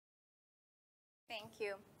Thank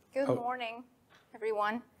you. Good morning,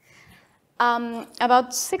 everyone.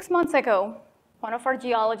 About 6 months ago, one of our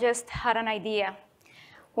geologists had an idea.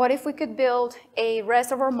 What if we could build a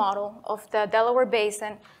reservoir model of the Delaware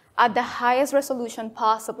Basin at the highest resolution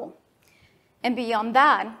possible? And beyond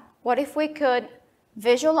that, what if we could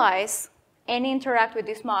visualize and interact with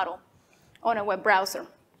this model on a web browser?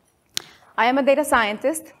 I am a data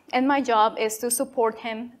scientist, and my job is to support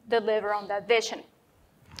him deliver on that vision.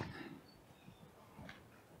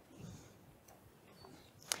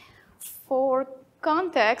 For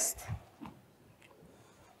context,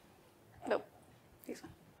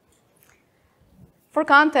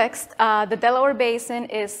 the Delaware Basin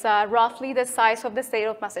is roughly the size of the state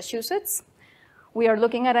of Massachusetts. We are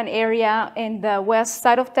looking at an area in the west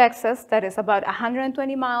side of Texas that is about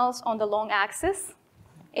 120 miles on the long axis,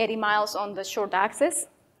 80 miles on the short axis.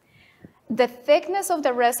 The thickness of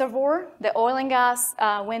the reservoir, the oil and gas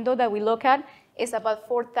window that we look at, is about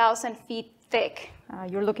 4,000 feet thick.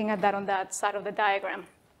 You're looking at that on that side of the diagram.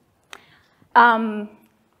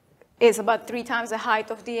 It's about 3 times the height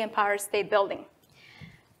of the Empire State Building.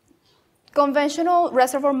 Conventional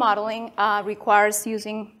reservoir modeling requires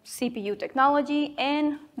using CPU technology,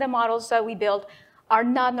 and the models that we build are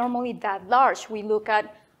not normally that large. We look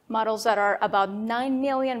at models that are about 9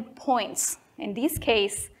 million points. In this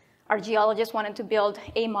case, our geologists wanted to build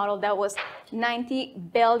a model that was 90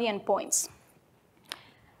 billion points.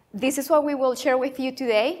 This is what we will share with you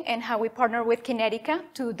today and how we partner with Kinetica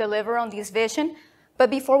to deliver on this vision. But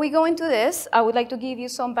before we go into this, I would like to give you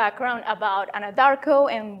some background about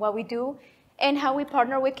Anadarko and what we do and how we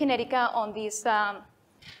partner with Kinetica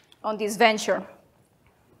on this venture.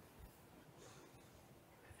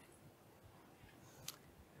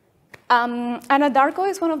 Anadarko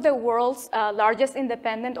is one of the world's largest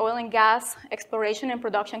independent oil and gas exploration and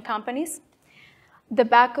production companies. The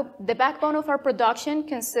backbone of our production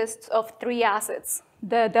consists of 3 assets: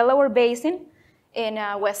 the Delaware Basin in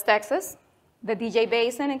West Texas, the DJ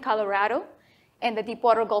Basin in Colorado, and the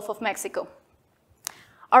Deepwater Gulf of Mexico.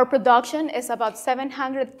 Our production is about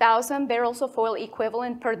 700,000 barrels of oil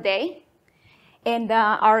equivalent per day, and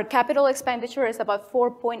our capital expenditure is about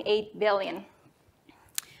 $4.8 billion.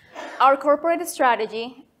 Our corporate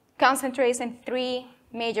strategy concentrates in 3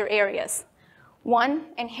 major areas. 1,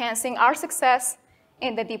 enhancing our success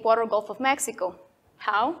in the Deepwater Gulf of Mexico.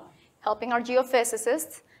 How? Helping our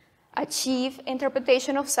geophysicists achieve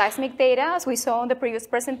interpretation of seismic data, as we saw in the previous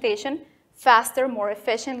presentation, faster, more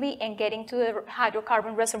efficiently, and getting to the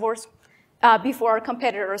hydrocarbon reservoirs before our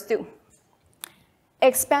competitors do.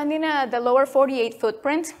 Expanding the lower 48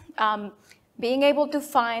 footprint, being able to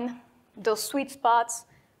find those sweet spots,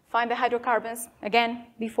 find the hydrocarbons, again,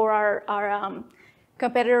 before our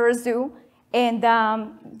competitors do, and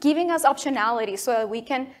giving us optionality so that we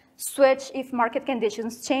can switch if market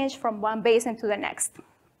conditions change from one basin to the next.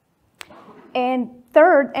 And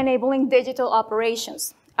third, enabling digital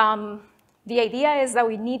operations. The idea is that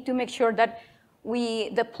we need to make sure that we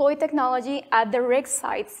deploy technology at the rig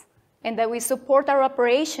sites and that we support our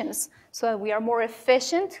operations so that we are more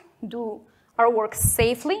efficient, do our work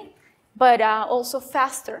safely, but also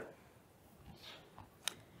faster.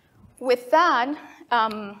 With that,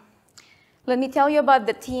 let me tell you about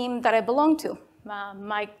the team that I belong to.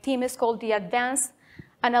 My team is called the Advanced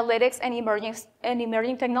Analytics and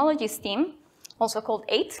Emerging Technologies team, also called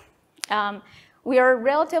 8. We are a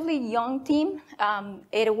relatively young team.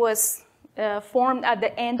 It was formed at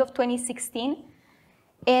the end of 2016.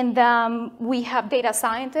 And we have data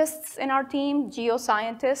scientists in our team,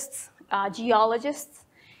 geoscientists, geologists,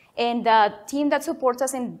 and a team that supports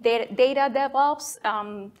us in data DevOps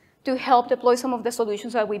to help deploy some of the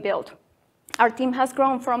solutions that we build. Our team has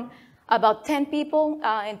grown from about 10 people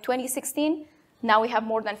in 2016. Now we have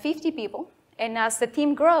more than 50 people. And as the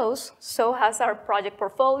team grows, so has our project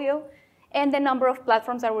portfolio and the number of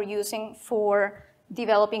platforms that we're using for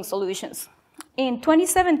developing solutions. In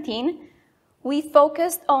 2017, we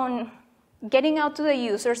focused on getting out to the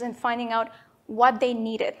users and finding out what they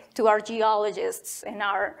needed, to our geologists and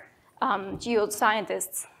our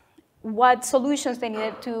geoscientists, what solutions they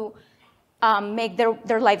needed to make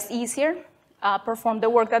their lives easier, perform the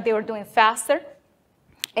work that they were doing faster.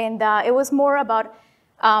 And it was more about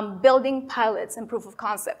building pilots and proof of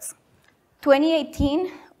concepts.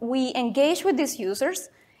 2018, we engaged with these users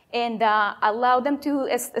and allowed them to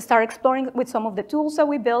start exploring with some of the tools that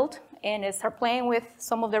we built and start playing with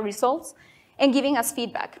some of the results and giving us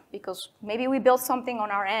feedback, because maybe we built something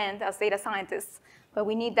on our end as data scientists, but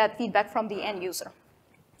we need that feedback from the end user.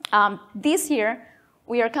 This year,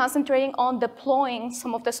 we are concentrating on deploying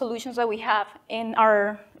some of the solutions that we have in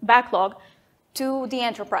our backlog to the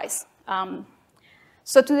enterprise.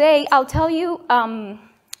 So today, I'll tell you,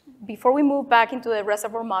 before we move back into the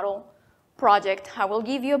reservoir model project, I will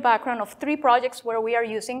give you a background of 3 projects where we are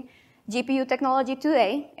using GPU technology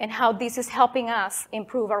today and how this is helping us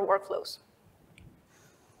improve our workflows.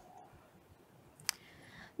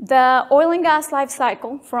 The oil and gas life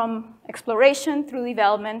cycle, from exploration through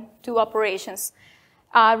development to operations,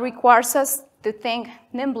 requires us to think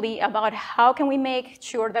nimbly about how can we make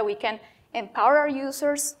sure that we can empower our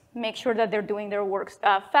users, make sure that they're doing their work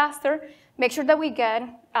faster, make sure that we get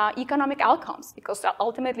economic outcomes, because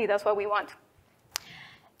ultimately that's what we want.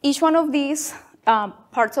 Each one of these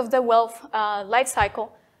parts of the well life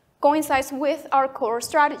cycle coincides with our core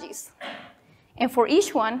strategies. And for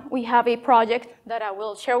each one, we have a project that I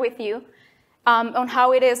will share with you on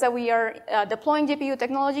how it is that we are deploying GPU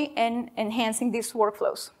technology and enhancing these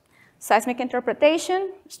workflows. Seismic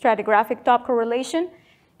interpretation, stratigraphic top correlation,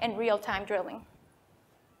 and real-time drilling.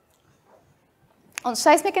 On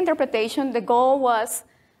seismic interpretation, the goal was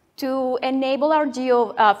to enable our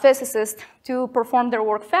geophysicists to perform their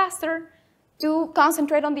work faster, to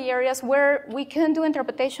concentrate on the areas where we couldn't do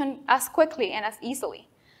interpretation as quickly and as easily.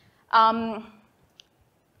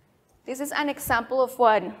 This is an example of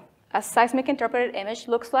what a seismic interpreted image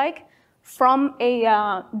looks like from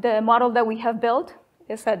the model that we have built.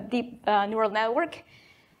 It's a deep neural network.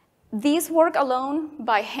 These work alone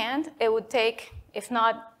by hand, it would take, if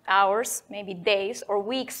not hours, maybe days or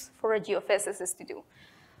weeks for a geophysicist to do.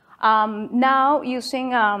 Now using,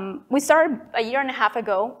 we started a year and a half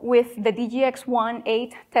ago with the DGX-1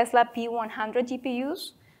 8 Tesla P100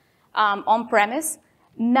 GPUs on-premise.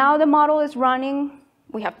 Now the model is running,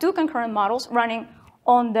 we have 2 concurrent models running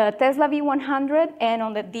on the Tesla V100 and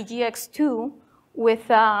on the DGX-2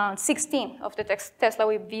 with 16 of the Tesla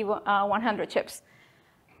V100 chips.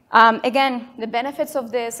 Again, the benefits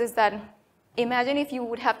of this is that imagine if you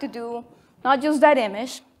would have to do not just that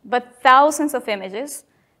image, but thousands of images,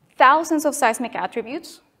 thousands of seismic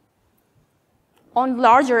attributes on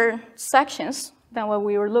larger sections than what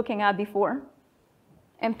we were looking at before,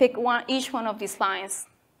 and pick each one of these lines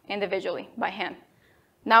individually by hand.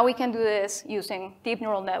 Now we can do this using deep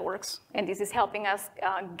neural networks, and this is helping us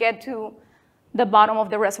get to the bottom of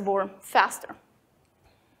the reservoir faster.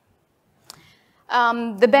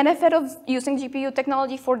 The benefit of using GPU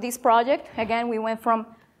technology for this project, again, we went from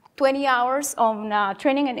 20 hours on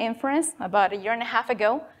training and inference about a year and a half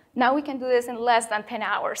ago. Now we can do this in less than 10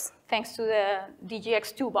 hours, thanks to the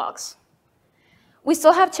DGX-2 box. We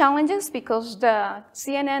still have challenges because the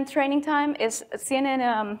CNN training time is,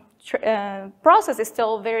 process is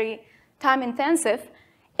still very time intensive,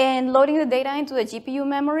 and loading the data into the GPU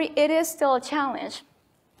memory, it is still a challenge.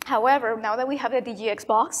 However, now that we have the DGX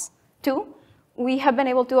box 2, we have been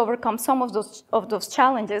able to overcome some of those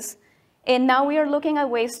challenges, and now we are looking at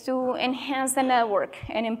ways to enhance the network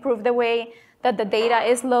and improve the way that the data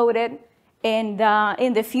is loaded, and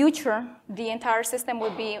in the future, the entire system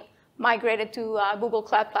would be migrated to Google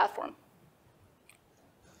Cloud Platform.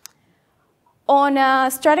 On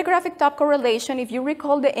stratigraphic top correlation, if you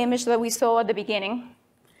recall the image that we saw at the beginning,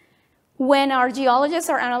 when our geologists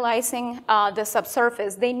are analyzing the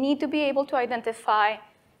subsurface, they need to be able to identify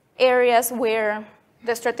areas where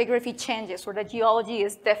the stratigraphy changes or the geology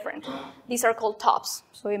is different. These are called tops.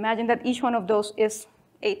 So imagine that each one of those is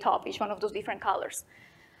a top, each one of those different colors.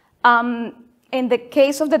 In the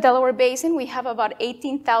case of the Delaware Basin, we have about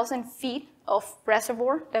 18,000 feet of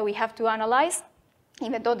reservoir that we have to analyze.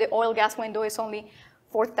 Even though the oil-gas window is only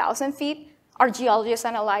 4,000 feet, our geologists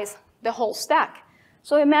analyze the whole stack.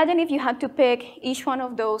 So imagine if you had to pick each one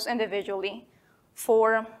of those individually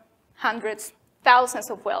for hundreds, thousands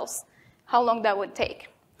of wells, how long that would take.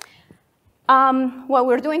 What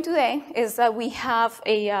we're doing today is that we have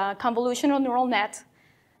a convolutional neural net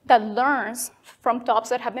that learns from tops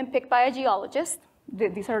that have been picked by a geologist.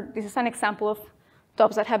 This is an example of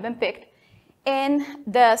tops that have been picked. And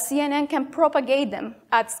the CNN can propagate them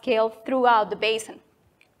at scale throughout the basin.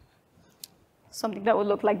 Something that would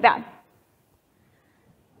look like that.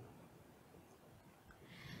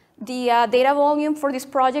 The data volume for this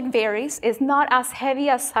project varies. It's not as heavy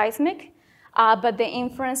as seismic, but the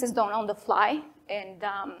inference is done on the fly. And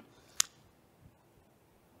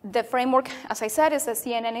the framework, as I said, is a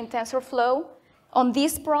CNN in TensorFlow. On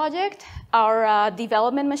this project, our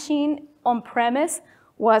development machine on premise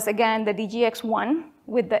was, again, the DGX-1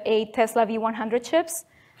 with the 8 Tesla V100 chips.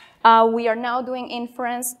 We are now doing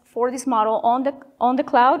inference for this model on the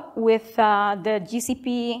cloud with the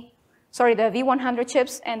V100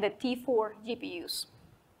 chips and the T4 GPUs.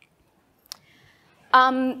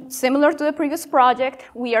 Similar to the previous project,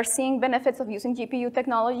 we are seeing benefits of using GPU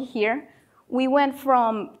technology here. We went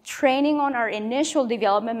from training on our initial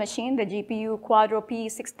development machine, the GPU Quadro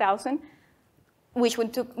P6000, which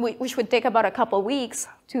would take about a couple weeks,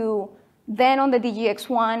 to then on the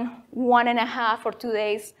DGX-1, 1.5 or 2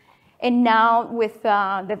 days, and now with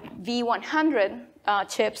the V100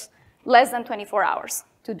 chips, less than 24 hours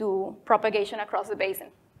to do propagation across the basin.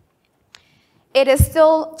 It is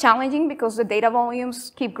still challenging because the data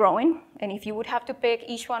volumes keep growing, and if you would have to pick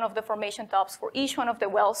each one of the formation tops for each one of the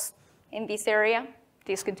wells in this area,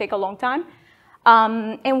 this could take a long time.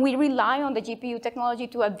 And we rely on the GPU technology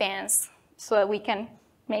to advance so that we can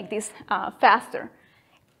make this faster.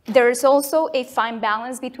 There is also a fine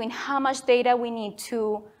balance between how much data we need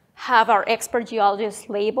to have our expert geologists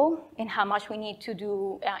label and how much we need to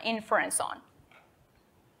do inference on.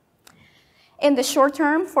 In the short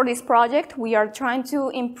term for this project, we are trying to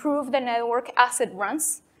improve the network as it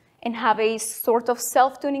runs and have a sort of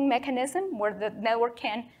self-tuning mechanism where the network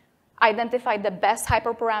can identify the best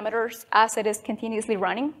hyperparameters as it is continuously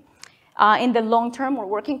running. In the long term, we're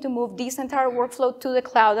working to move this entire workflow to the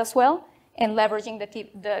cloud as well and leveraging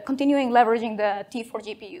continuing leveraging the T4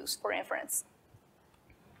 GPUs for inference.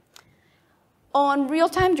 On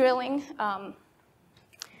real-time drilling,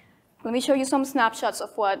 let me show you some snapshots of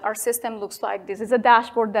what our system looks like. This is a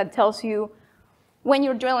dashboard that tells you when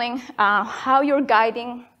you're drilling, how you're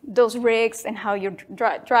guiding those rigs and how you're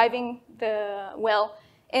driving the well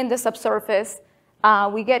in the subsurface.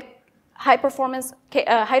 We get high-performance,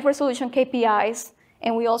 high-resolution KPIs,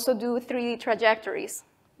 and we also do 3D trajectories.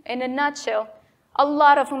 In a nutshell, a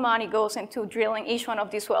lot of money goes into drilling each one of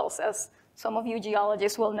these wells, as some of you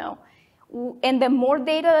geologists will know. And the more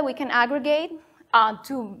data that we can aggregate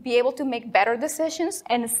to be able to make better decisions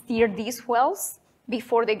and steer these wells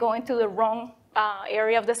before they go into the wrong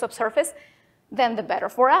area of the subsurface, then the better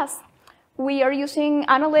for us. We are using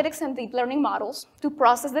analytics and deep learning models to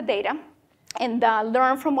process the data and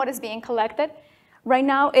learn from what is being collected. Right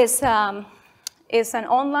now is an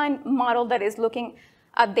online model that is looking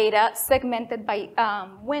at data segmented by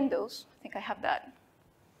windows. I think I have that.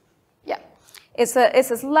 Yeah. It's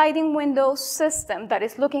a sliding window system that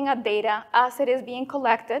is looking at data as it is being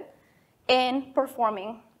collected and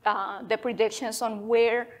performing the predictions on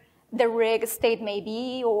where the rig state may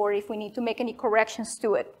be or if we need to make any corrections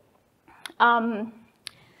to it.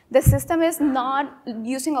 The system is not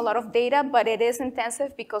using a lot of data, but it is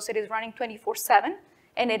intensive because it is running 24/7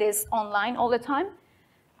 and it is online all the time.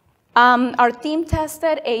 Our team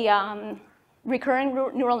tested a recurrent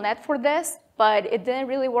neural net for this, but it didn't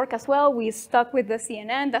really work as well. We stuck with the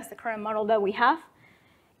CNN. That's the current model that we have.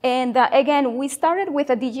 And again, we started with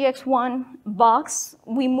a DGX-1 box.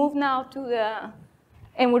 We moved now to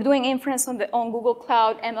and we're doing inference on Google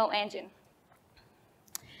Cloud ML engine.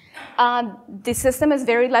 The system is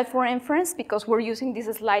very light for inference because we're using this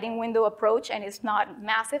sliding window approach and it's not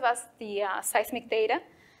massive as the seismic data.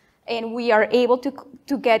 And we are able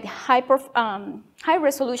to get high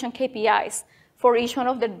resolution KPIs for each one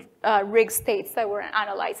of the rig states that we're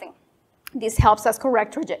analyzing. This helps us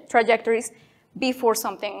correct trajectories before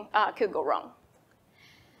something could go wrong.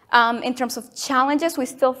 In terms of challenges we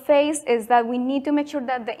still face is that we need to make sure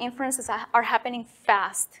that the inferences are happening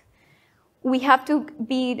fast. We have to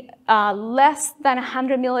be less than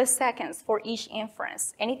 100 milliseconds for each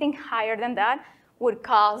inference. Anything higher than that would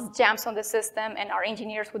cause jams on the system and our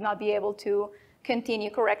engineers would not be able to continue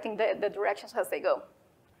correcting the directions as they go.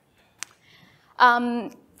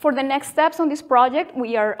 For the next steps on this project,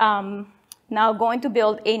 we are now going to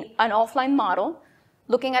build an offline model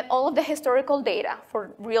looking at all of the historical data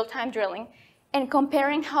for real-time drilling and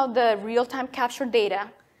comparing how the real-time capture data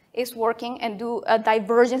is working and do a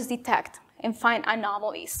divergence detect and find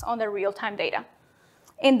anomalies on the real-time data.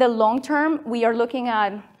 In the long term, we are looking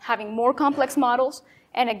at having more complex models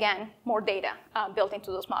and again, more data built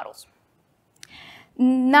into those models.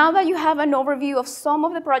 Now that you have an overview of some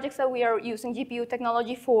of the projects that we are using GPU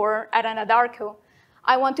technology for at Anadarko,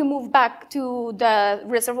 I want to move back to the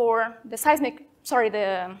reservoir, the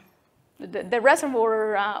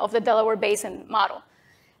reservoir of the Delaware Basin model.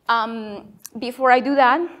 Before I do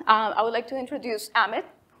that, I would like to introduce Amit,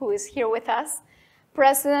 who is here with us,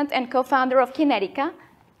 president and co-founder of Kinetica.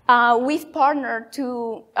 We've partnered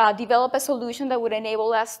to develop a solution that would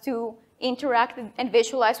enable us to interact and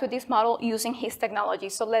visualize with this model using his technology.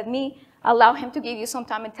 So let me allow him to give you some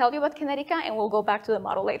time and tell you about Kinetica, and we'll go back to the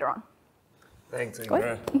model later on. Thanks,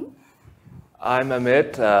 Ingrid. I'm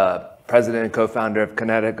Amit, president and co-founder of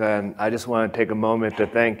Kinetica, and I just want to take a moment to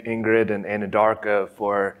thank Ingrid and Anadarko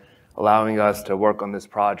for allowing us to work on this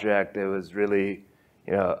project. It was really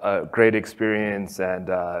a great experience, and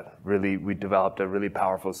really we developed a really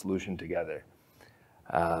powerful solution together.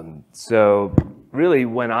 So really,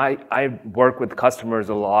 when I work with customers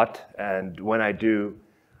a lot, and when I do,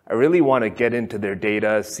 I really want to get into their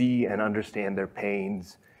data, see and understand their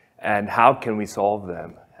pains, and how can we solve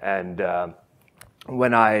them. And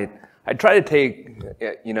when I try to take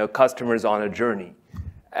customers on a journey,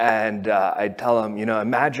 and I tell them,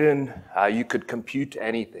 imagine you could compute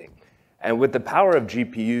anything. And with the power of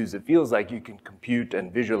GPUs, it feels like you can compute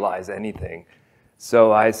and visualize anything.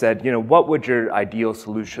 So I said, what would your ideal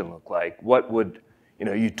solution look like? What would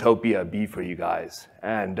utopia be for you guys?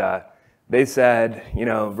 And they said,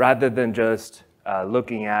 rather than just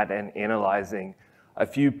looking at and analyzing a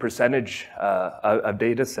few percentage of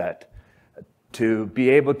data set, to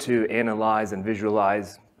be able to analyze and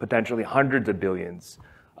visualize potentially hundreds of billions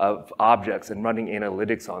of objects and running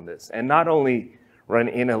analytics on this. And not only run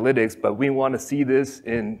analytics, but we want to see this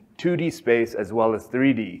in 2D space as well as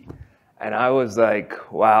 3D. And I was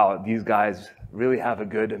like, wow, these guys really have a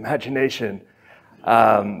good imagination.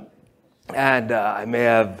 And I may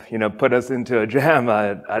have put us into a jam.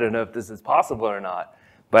 I don't know if this is possible or not.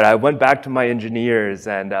 But I went back to my engineers,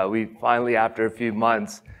 and we finally, after a few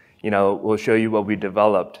months, we'll show you what we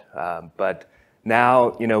developed. But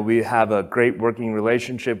now, we have a great working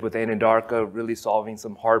relationship with Anadarko, really solving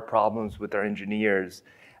some hard problems with our engineers,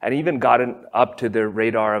 and even gotten up to the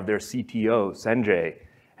radar of their CTO, Sanjay.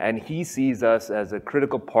 And he sees us as a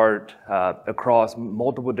critical part across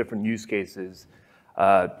multiple different use cases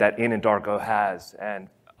that Anadarko has, and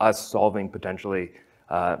us solving potentially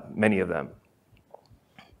many of them.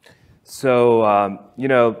 So,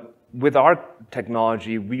 with our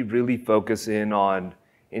technology, we really focus in on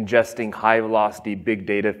ingesting high-velocity big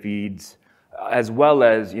data feeds, as well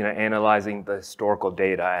as analyzing the historical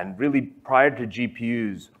data. And really, prior to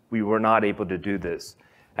GPUs, we were not able to do this.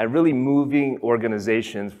 And really moving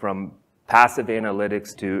organizations from passive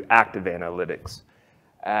analytics to active analytics.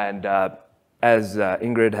 And as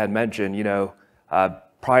Ingrid had mentioned,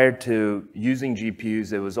 prior to using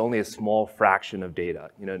GPUs, it was only a small fraction of data,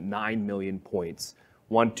 9 million points,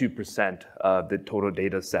 1-2% of the total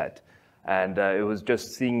data set. And it was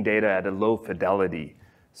just seeing data at a low fidelity.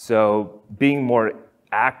 So being more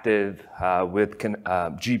active with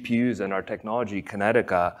GPUs and our technology,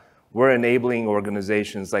 Kinetica, we're enabling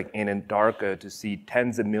organizations like Anadarko to see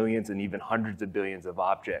tens of millions and even hundreds of billions of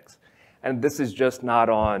objects. And this is just not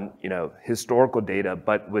on historical data,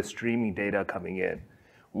 but with streaming data coming in.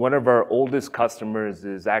 One of our oldest customers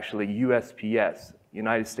is actually USPS,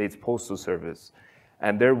 United States Postal Service.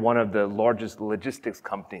 And they're one of the largest logistics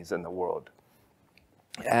companies in the world.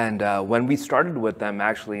 And when we started with them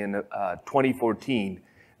actually in 2014,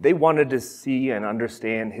 they wanted to see and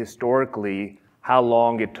understand historically how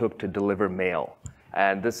long it took to deliver mail.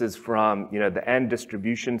 And this is from the end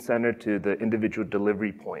distribution center to the individual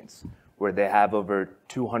delivery points, where they have over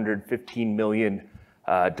 215 million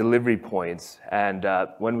delivery points. And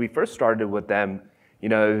when we first started with them,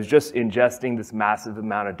 it was just ingesting this massive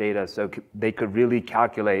amount of data so they could really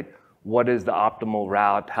calculate what is the optimal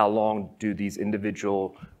route, how long do these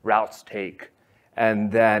individual routes take.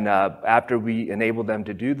 And then after we enabled them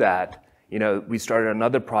to do that, we started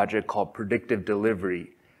another project called predictive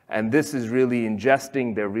delivery. And this is really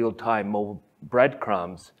ingesting their real-time mobile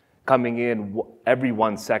breadcrumbs coming in every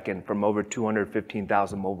 1 second from over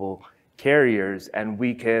 215,000 mobile carriers. And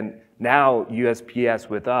we can now, USPS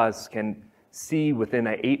with us, can see within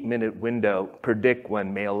an 8-minute window, predict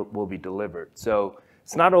when mail will be delivered. So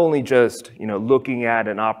it's not only just looking at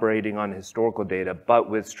and operating on historical data, but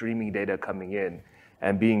with streaming data coming in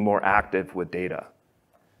and being more active with data.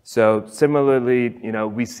 So similarly,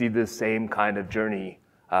 we see the same kind of journey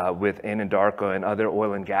with Anadarko and other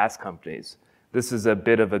oil and gas companies. This is a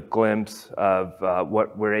bit of a glimpse of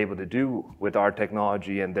what we're able to do with our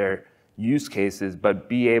technology and their use cases, but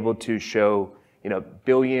be able to show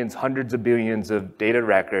billions, hundreds of billions of data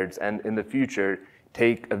records, and in the future,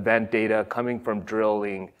 take event data coming from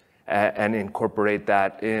drilling and incorporate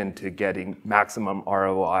that into getting maximum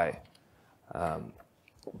ROI.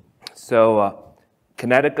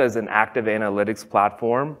 Kinetica is an active analytics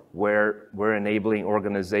platform where we're enabling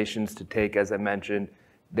organizations to take, as I mentioned,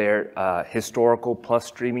 their historical plus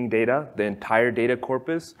streaming data, the entire data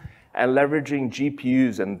corpus, and leveraging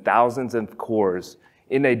GPUs and thousands of cores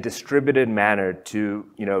in a distributed manner to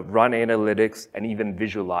run analytics and even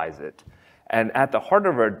visualize it. And at the heart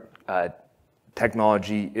of our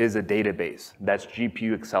technology is a database that's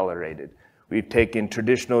GPU accelerated. We've taken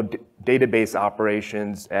traditional database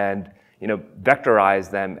operations and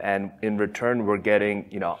vectorized them, and in return we're getting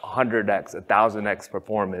 100x, 1,000x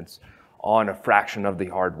performance on a fraction of the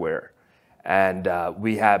hardware. And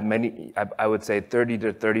we have many, I would say 30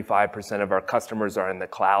 to 35% of our customers are in the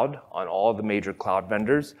cloud on all the major cloud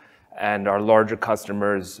vendors. And our larger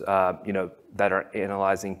customers, that are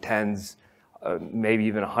analyzing tens, maybe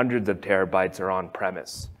even hundreds of terabytes are on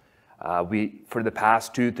premise. For the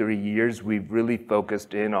past 2-3 years, we've really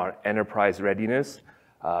focused in on enterprise readiness.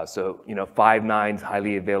 So, 5 nines,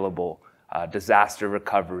 highly available, disaster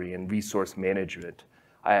recovery and resource management.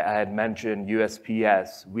 I had mentioned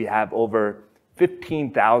USPS. We have over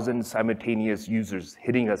 15,000 simultaneous users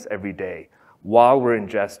hitting us every day while we're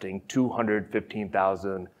ingesting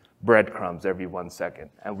 215,000 breadcrumbs every 1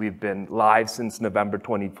 second. And we've been live since November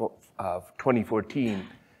 2014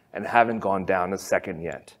 and haven't gone down a second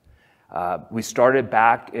yet. We started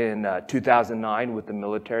back in 2009 with the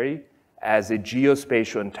military as a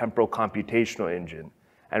geospatial and temporal computational engine.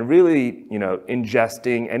 And really,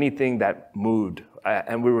 ingesting anything that moved.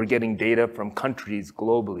 And we were getting data from countries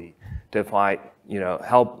globally to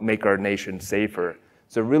help make our nation safer.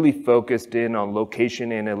 So really focused in on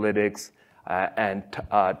location analytics and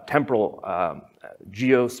temporal,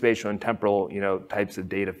 geospatial and temporal, types of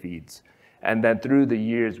data feeds. And then through the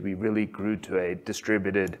years, we really grew to a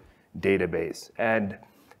distributed database. And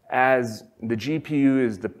as the GPU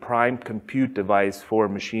is the prime compute device for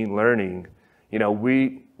machine learning,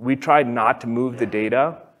 we tried not to move the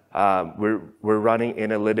data. We're running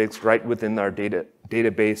analytics right within our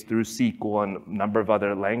database through SQL and a number of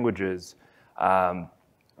other languages.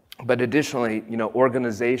 But additionally,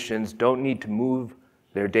 organizations don't need to move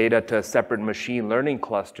their data to a separate machine learning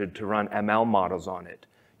cluster to run ML models on it.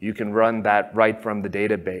 You can run that right from the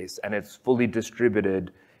database, and it's fully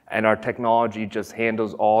distributed. And our technology just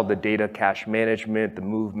handles all the data cache management, the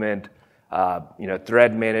movement,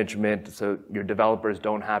 thread management, so your developers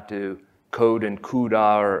don't have to code in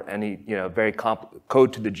CUDA or any,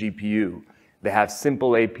 code to the GPU. They have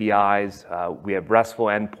simple APIs. We have RESTful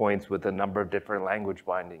endpoints with a number of different language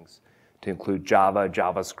bindings to include Java,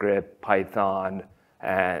 JavaScript, Python,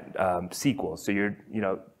 and SQL. So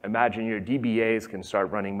imagine your DBAs can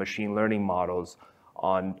start running machine learning models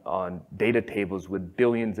on data tables with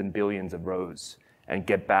billions and billions of rows and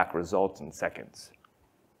get back results in seconds.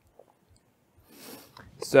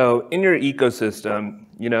 So in your ecosystem,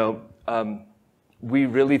 we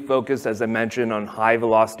really focus, as I mentioned, on high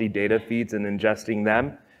velocity data feeds and ingesting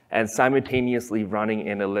them and simultaneously running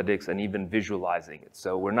analytics and even visualizing it.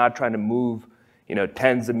 So we're not trying to move,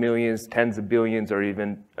 tens of millions, tens of billions, or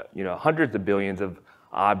even, hundreds of billions of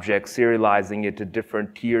objects, serializing it to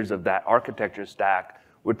different tiers of that architecture stack.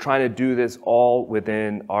 We're trying to do this all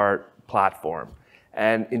within our platform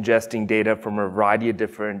and ingesting data from a variety of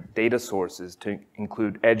different data sources to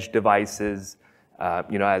include edge devices,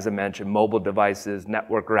 as I mentioned, mobile devices,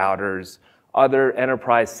 network routers, other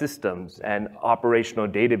enterprise systems, and operational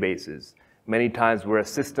databases. Many times we're a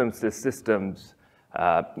systems-to-systems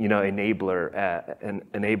enabler and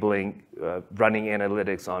enabling running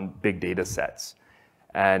analytics on big data sets.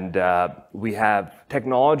 And we have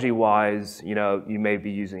technology-wise, you may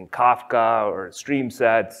be using Kafka or stream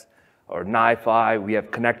sets or NiFi. We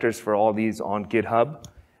have connectors for all these on GitHub.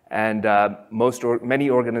 And many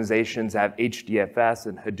organizations have HDFS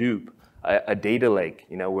and Hadoop, a data lake,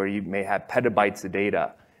 where you may have petabytes of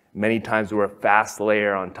data. Many times we're a fast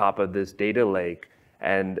layer on top of this data lake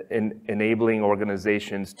and enabling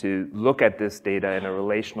organizations to look at this data in a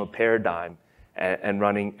relational paradigm and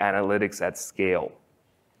running analytics at scale.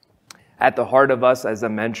 At the heart of us, as I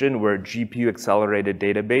mentioned, we're a GPU-accelerated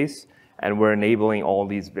database, and we're enabling all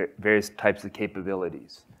these various types of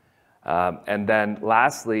capabilities. And then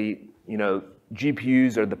lastly,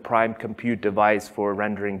 GPUs are the prime compute device for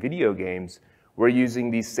rendering video games. We're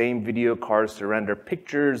using these same video cards to render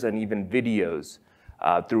pictures and even videos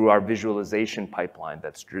through our visualization pipeline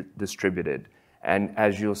that's distributed. And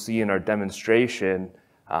as you'll see in our demonstration,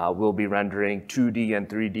 we'll be rendering 2D and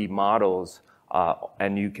 3D models,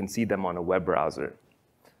 and you can see them on a web browser.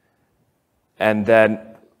 And then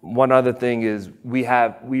one other thing is we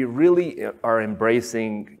really are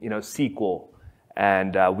embracing SQL,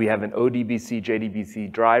 and we have an ODBC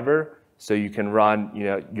JDBC driver, so you can run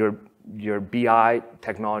your BI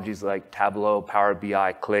technologies like Tableau, Power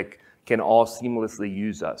BI, Qlik can all seamlessly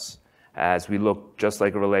use us as we look just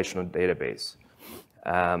like a relational database.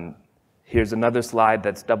 Here's another slide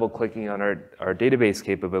that's double-clicking on our database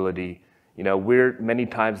capability. We're many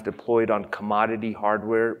times deployed on commodity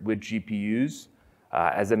hardware with GPUs,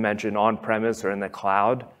 as I mentioned, on-premise or in the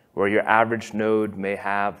cloud, where your average node may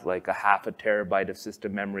have like a half a terabyte of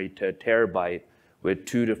system memory to a terabyte with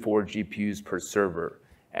 2 to 4 GPUs per server.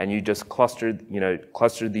 And you just cluster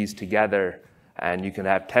these together And you can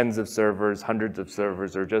have tens of servers, hundreds of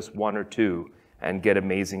servers, or just one or two, and get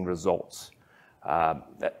amazing results. We're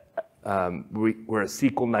a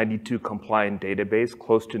SQL 92 compliant database,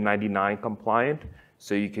 close to 99 compliant.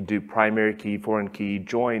 So you could do primary key, foreign key,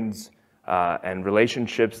 joins, and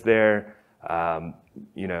relationships there.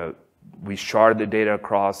 We shard the data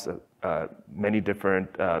across many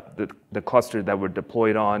different, the cluster that we're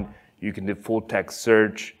deployed on. You can do full text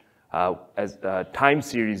search. As time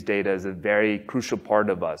series data is a very crucial part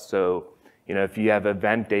of us. So, if you have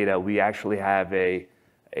event data, we actually have a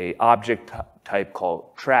object type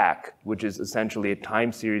called track, which is essentially a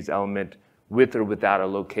time series element with or without a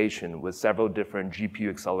location, with several different GPU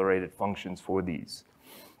accelerated functions for these.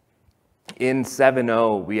 In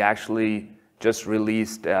 7.0, we actually just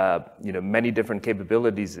released many different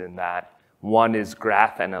capabilities in that. One is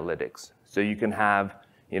graph analytics. So you can have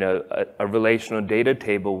a relational data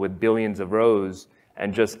table with billions of rows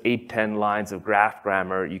and just 8-10 lines of graph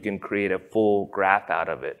grammar. You can create a full graph out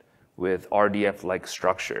of it with RDF-like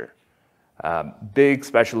structure. Big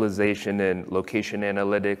specialization in location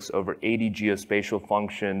analytics, over 80 geospatial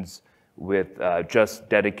functions with just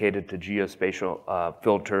dedicated to geospatial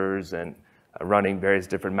filters and running various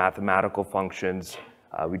different mathematical functions.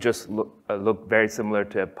 We just look very similar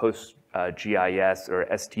to post-GIS or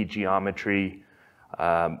ST geometry.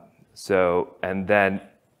 And then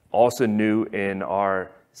also new in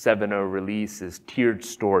our 7.0 release is tiered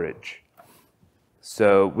storage.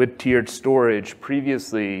 So with tiered storage,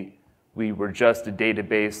 previously we were just a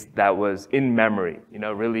database that was in memory,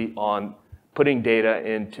 really on putting data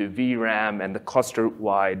into VRAM and the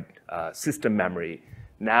cluster-wide system memory.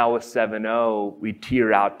 Now with 7.0, we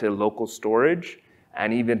tier out to local storage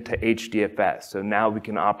and even to HDFS. So now we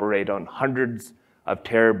can operate on hundreds of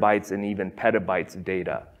terabytes and even petabytes of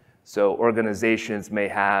data. So organizations may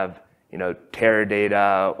have,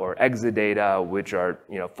 Teradata or Exadata, which are,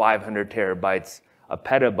 500 terabytes a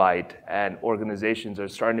petabyte, and organizations are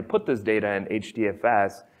starting to put this data in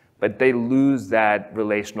HDFS, but they lose that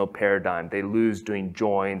relational paradigm. They lose doing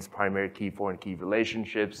joins, primary key, foreign key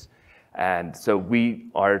relationships. And so we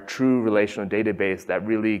are a true relational database that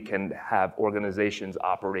really can have organizations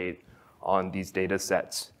operate on these data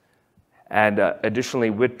sets. And additionally,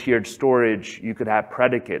 with tiered storage, you could have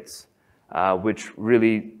predicates, which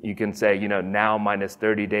really you can say, now minus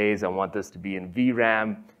 30 days, I want this to be in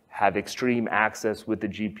VRAM, have extreme access with the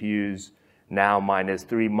GPUs. Now minus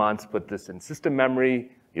 3 months, put this in system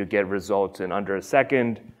memory, you get results in under a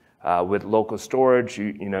second. With local storage,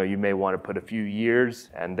 you may want to put a few years,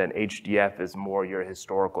 and then HDF is more your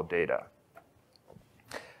historical data.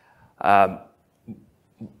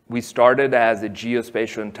 We started as a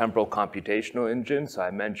geospatial and temporal computational engine. So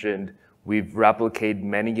I mentioned we've replicated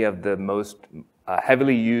many of the most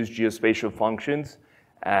heavily used geospatial functions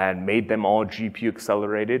and made them all GPU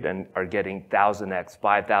accelerated and are getting 1,000x,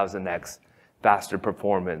 5,000x faster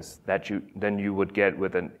performance than you would get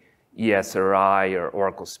with an ESRI or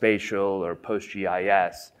Oracle Spatial or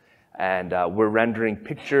PostGIS. And we're rendering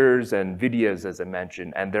pictures and videos, as I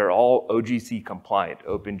mentioned, and they're all OGC compliant,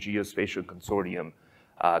 Open Geospatial Consortium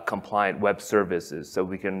compliant web services. So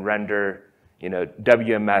we can render,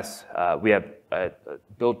 WMS. We have a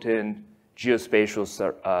built-in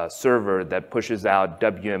geospatial server that pushes out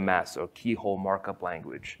WMS, or keyhole markup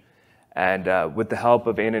language. And with the help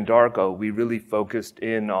of Anadarko, we really focused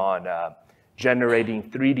in on generating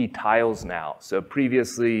 3D tiles now. So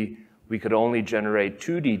previously, we could only generate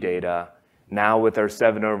 2D data. Now with our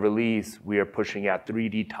 7.0 release, we are pushing out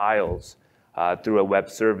 3D tiles through a web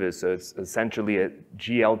service. So it's essentially a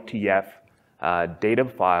GLTF data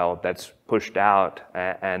file that's pushed out,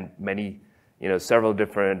 and several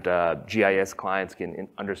different GIS clients can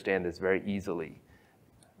understand this very easily.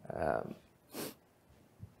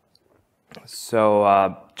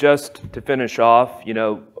 Just to finish off,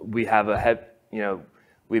 we have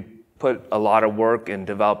we put a lot of work in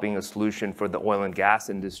developing a solution for the oil and gas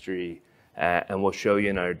industry, and we'll show you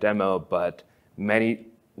in our demo, but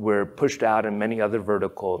we're pushed out in many other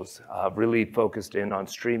verticals, really focused in on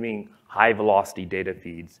streaming high velocity data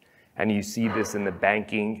feeds. And you see this in the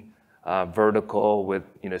banking vertical with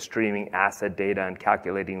streaming asset data and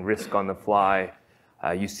calculating risk on the fly.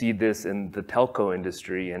 You see this in the telco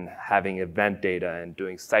industry and having event data and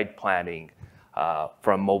doing site planning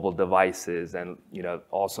from mobile devices, and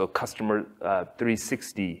also customer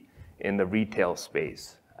 360 in the retail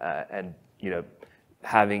space, and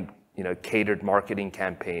having catered marketing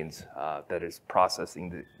campaigns that is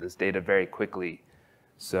processing this data very quickly.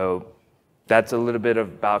 So that's a little bit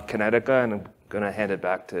about Kinetica, and I'm going to hand it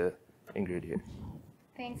back to Ingrid here.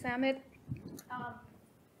 Thanks, Amit.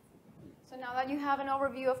 So now that you have an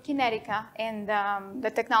overview of Kinetica and the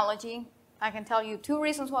technology, I can tell you 2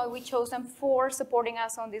 reasons why we chose them for supporting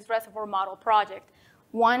us on this reservoir model project.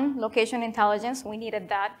 1, location intelligence, we needed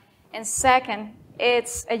that. And second,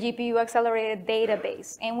 it's a GPU accelerated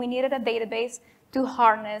database. And we needed a database to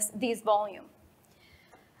harness this volume.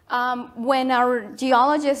 When our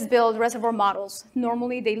geologists build reservoir models,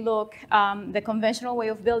 normally they look, the conventional way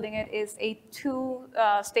of building it is a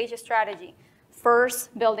 2-stage strategy.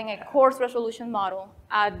 First, building a coarse resolution model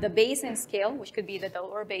at the basin scale, which could be the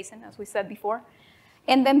Delaware Basin, as we said before,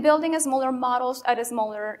 and then building smaller models at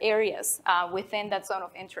smaller areas within that zone of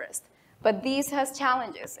interest. But this has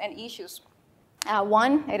challenges and issues.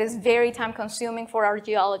 1, it is very time-consuming for our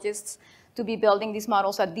geologists to be building these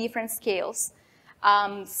models at different scales.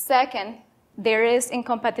 Second, there is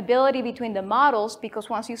incompatibility between the models because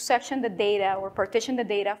once you section the data or partition the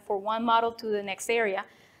data for one model to the next area,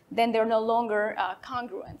 then they're no longer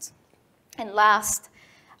congruent. And last,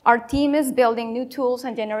 our team is building new tools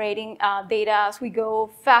and generating data as we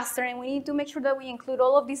go faster, and we need to make sure that we include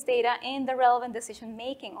all of this data in the relevant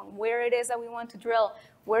decision-making on where it is that we want to drill,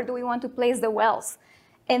 where do we want to place the wells.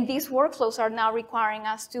 And these workflows are now requiring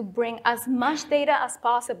us to bring as much data as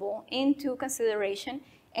possible into consideration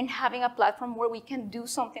and having a platform where we can do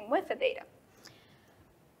something with the data.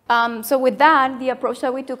 So with that, the approach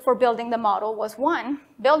that we took for building the model was 1,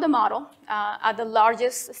 build a model at the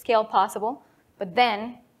largest scale possible, but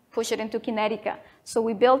then push it into Kinetica. So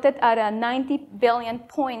we built it at a 90 billion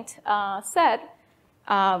point set,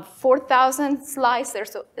 4,000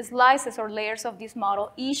 slices or layers of this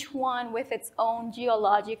model, each one with its own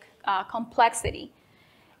geologic complexity,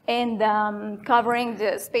 and covering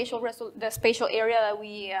the spatial area that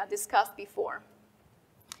we discussed before.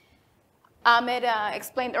 Amit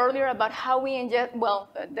explained earlier about how we ingest,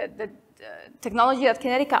 the technology that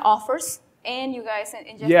Kinetica offers, and you guys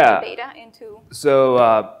ingest the data into.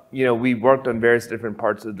 So, we worked on various different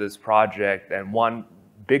parts of this project, and one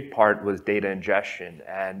big part was data ingestion.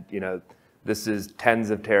 And, this is tens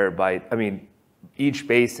of terabytes. I mean, each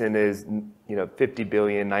basin is, 50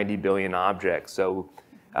 billion, 90 billion objects. So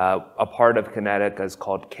a part of Kinetica is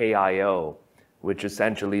called KIO, which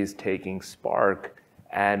essentially is taking Spark,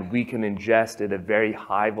 and we can ingest at a very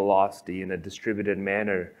high velocity in a distributed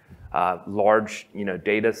manner, large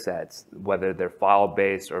data sets, whether they're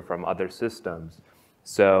file-based or from other systems.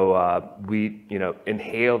 So we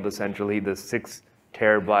inhaled essentially the 6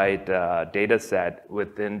 terabyte data set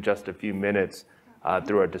within just a few minutes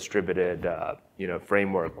through a distributed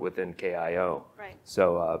framework within KIO. Right.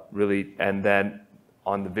 So really, and then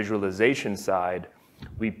on the visualization side,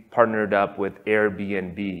 we partnered up with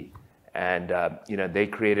Airbnb. And they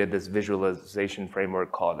created this visualization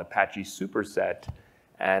framework called Apache Superset.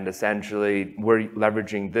 And essentially, we're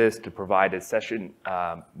leveraging this to provide a session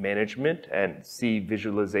management and see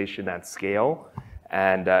visualization at scale.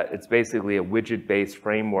 And it's basically a widget-based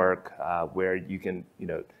framework where you can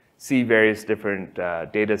see various different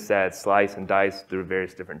data sets, slice and dice through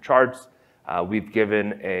various different charts. We've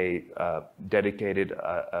given a dedicated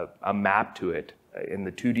a map to it in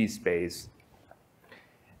the 2D space.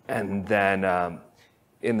 And then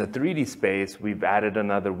in the 3D space, we've added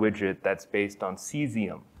another widget that's based on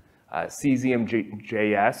Cesium.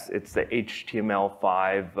 Cesium.js, it's the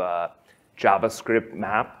HTML5 JavaScript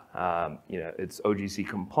map. It's OGC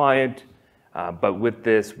compliant, but with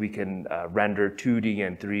this, we can render 2D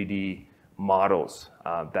and 3D models.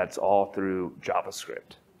 That's all through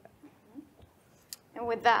JavaScript. And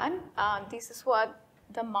with that, this is what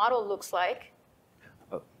the model looks like.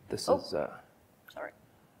 Oh, this is... Sorry.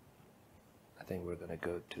 I think we're going to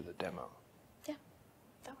go to the demo. Yeah,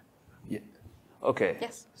 that one. Yeah. Okay.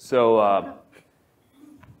 Yes. So,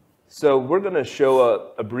 so we're going to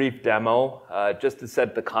show a brief demo just to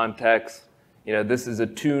set the context. This is a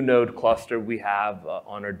 2-node cluster we have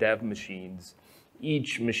on our dev machines.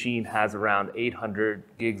 Each machine has around 800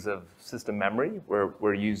 gigs of system memory.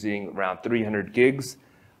 We're using around 300 gigs.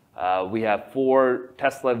 We have 4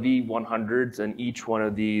 Tesla V100s in each one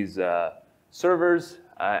of these servers.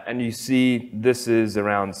 And you see this is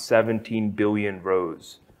around 17 billion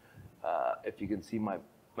rows. If you can see my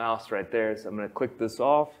mouse right there, so I'm going to click this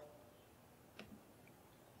off.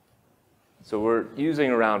 So we're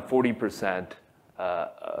using around 40%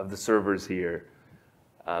 of the servers here.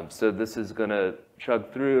 So this is going to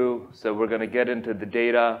chug through. So we're going to get into the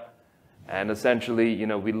data. And essentially,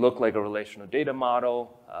 we look like a relational data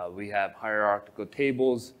model. We have hierarchical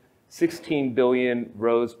tables, 16 billion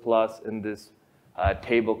rows plus in this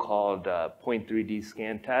table called Point3D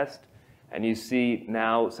scan test. And you see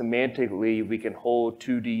now semantically we can hold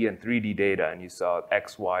 2D and 3D data. And you saw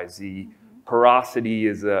X, Y, Z porosity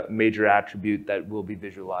is a major attribute that we'll be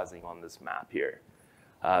visualizing on this map here.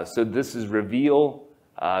 So this is reveal.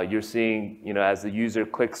 You're seeing, as the user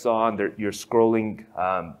clicks on, you're scrolling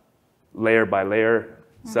layer by layer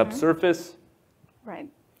subsurface. Right.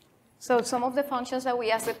 So some of the functions that we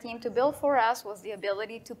asked the team to build for us was the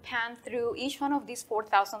ability to pan through each one of these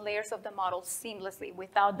 4,000 layers of the model seamlessly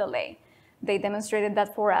without delay. They demonstrated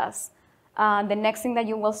that for us. The next thing that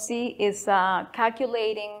you will see is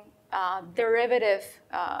calculating derivative,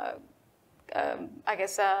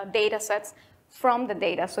 data sets from the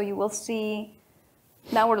data. So you will see,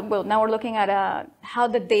 now we're looking at how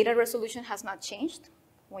the data resolution has not changed.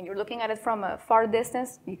 When you're looking at it from a far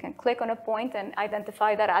distance, you can click on a point and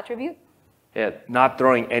identify that attribute. Yeah, not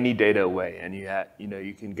throwing any data away, and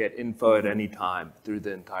you can get info at any time through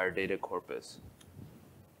the entire data corpus.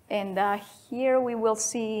 And here we will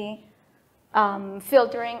see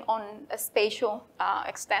filtering on a spatial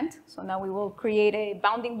extent. So now we will create a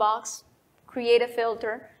bounding box, create a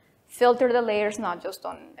filter the layers not just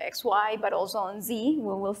on X, Y, but also on Z.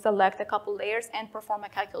 We will select a couple layers and perform a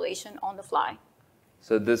calculation on the fly.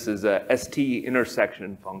 So this is a ST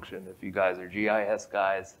intersection function. If you guys are GIS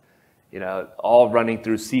guys, all running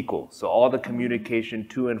through SQL. So all the communication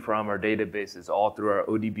to and from our databases, all through our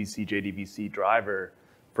ODBC, JDBC driver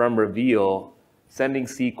from reveal, sending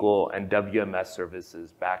SQL and WMS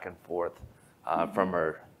services back and forth from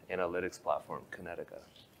our analytics platform, Kinetica.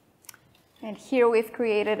 And here we've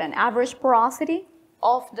created an average porosity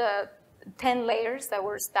of the 10 layers that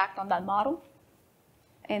were stacked on that model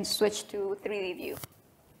and switched to 3D view.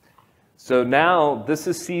 So now this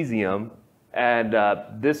is cesium, and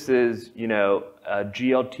this is,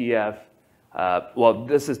 GLTF.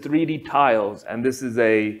 This is 3D tiles, and this is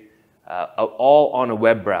all on a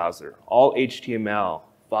web browser, all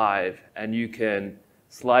HTML5, and you can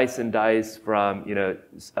slice and dice from,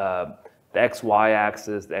 the XY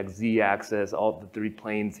axis, the XZ axis, all the 3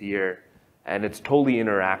 planes here, and it's totally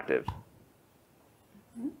interactive.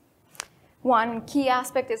 One key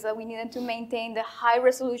aspect is that we needed to maintain the high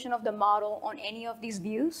resolution of the model on any of these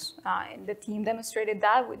views. And the team demonstrated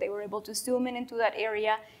that. They were able to zoom in into that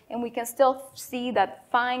area, and we can still see that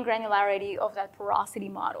fine granularity of that porosity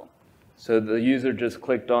model. So the user just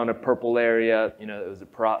clicked on a purple area, it was a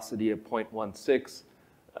porosity of 0.16,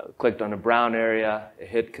 clicked on a brown area, it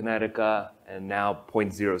hit Kinetica, and now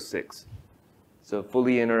 0.06. So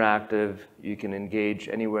fully interactive, you can engage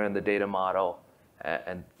anywhere in the data model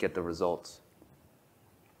and get the results.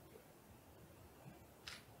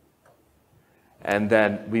 And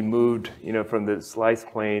then we moved, from the slice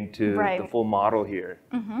plane to the full model here.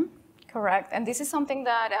 Mm-hmm. Correct. And this is something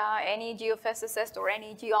that any geophysicist or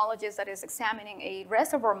any geologist that is examining a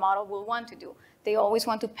reservoir model will want to do. They always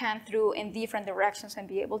want to pan through in different directions and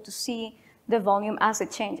be able to see the volume as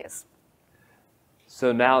it changes.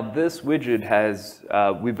 So now this widget has,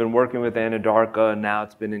 we've been working with Anadarko, and now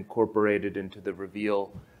it's been incorporated into the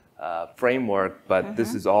reveal framework, but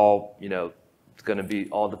this is all, it's going to be,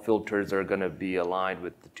 all the filters are going to be aligned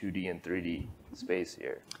with the 2D and 3D space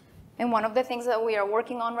here. And one of the things that we are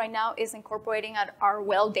working on right now is incorporating our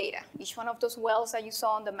well data. Each one of those wells that you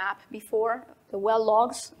saw on the map before, the well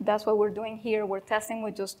logs, that's what we're doing here. We're testing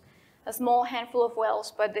with just a small handful of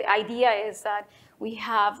wells, but the idea is that we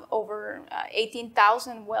have over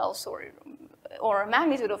 18,000 wells or a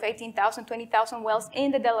magnitude of 18,000, 20,000 wells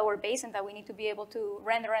in the Delaware Basin that we need to be able to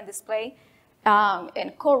render and display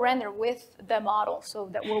and co-render with the model. So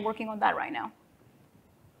that we're working on that right now.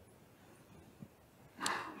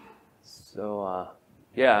 So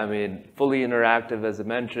fully interactive, as I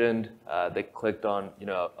mentioned. They clicked on,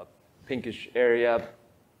 a pinkish area,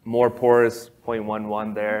 more porous,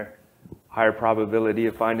 0.11 there. Higher probability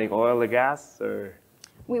of finding oil or gas, or?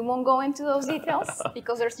 We won't go into those details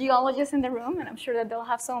because there's geologists in the room, and I'm sure that they'll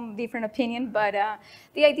have some different opinion. But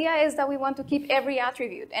the idea is that we want to keep every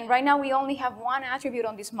attribute. And right now, we only have one attribute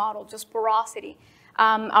on this model, just porosity.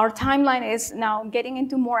 Our timeline is now getting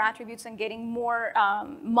into more attributes and getting more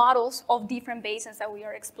models of different basins that we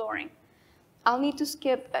are exploring. I'll need to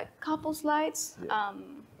skip a couple slides. Yeah.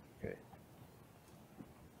 Okay.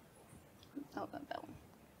 Oh, not that one.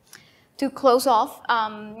 To close off,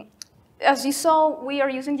 as you saw, we are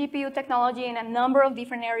using GPU technology in a number of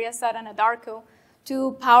different areas at Anadarko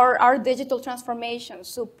to power our digital transformation,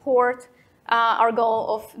 support our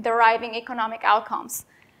goal of deriving economic outcomes.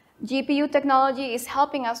 GPU technology is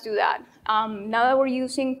helping us do that. Now that we're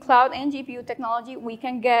using cloud and GPU technology, we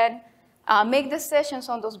can make decisions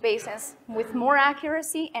on those basins with more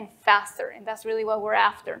accuracy and faster, and that's really what we're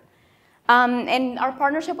after. And our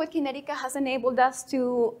partnership with Kinetica has enabled us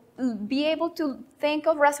to be able to think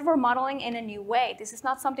of reservoir modeling in a new way. This is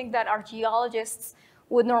not something that our geologists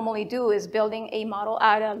would normally do, is building a model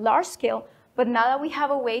at a large scale. But now that we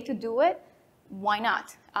have a way to do it, why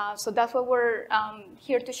not? So that's what we're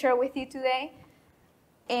here to share with you today.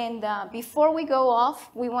 And before we go off,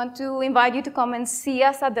 we want to invite you to come and see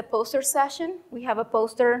us at the poster session. We have a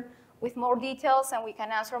poster with more details, and we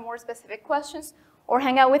can answer more specific questions, or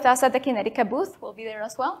hang out with us at the Kinetica booth. We'll be there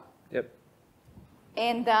as well. Yep.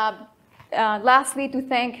 And lastly, to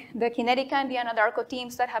thank the Kinetica and the Anadarko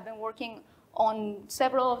teams that have been working on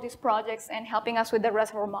several of these projects and helping us with the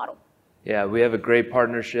reservoir model. Yeah, we have a great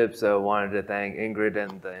partnership, so I wanted to thank Ingrid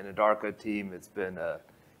and the Anadarko team. It's been a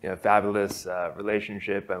fabulous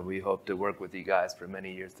relationship, and we hope to work with you guys for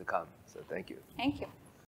many years to come. So thank you. Thank you.